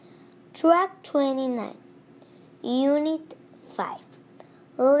Track 29, Unit 5,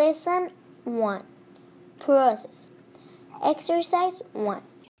 Lesson 1, Process. Exercise 1.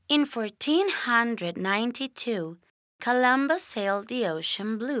 In 1492, Columbus sailed the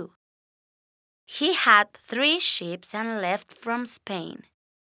ocean blue. He had 3 ships and left from Spain.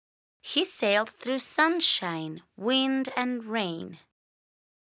 He sailed through sunshine, wind, and rain.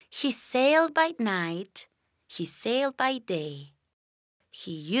 He sailed by night, he sailed by day.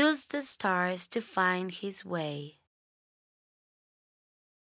 He used the stars to find his way.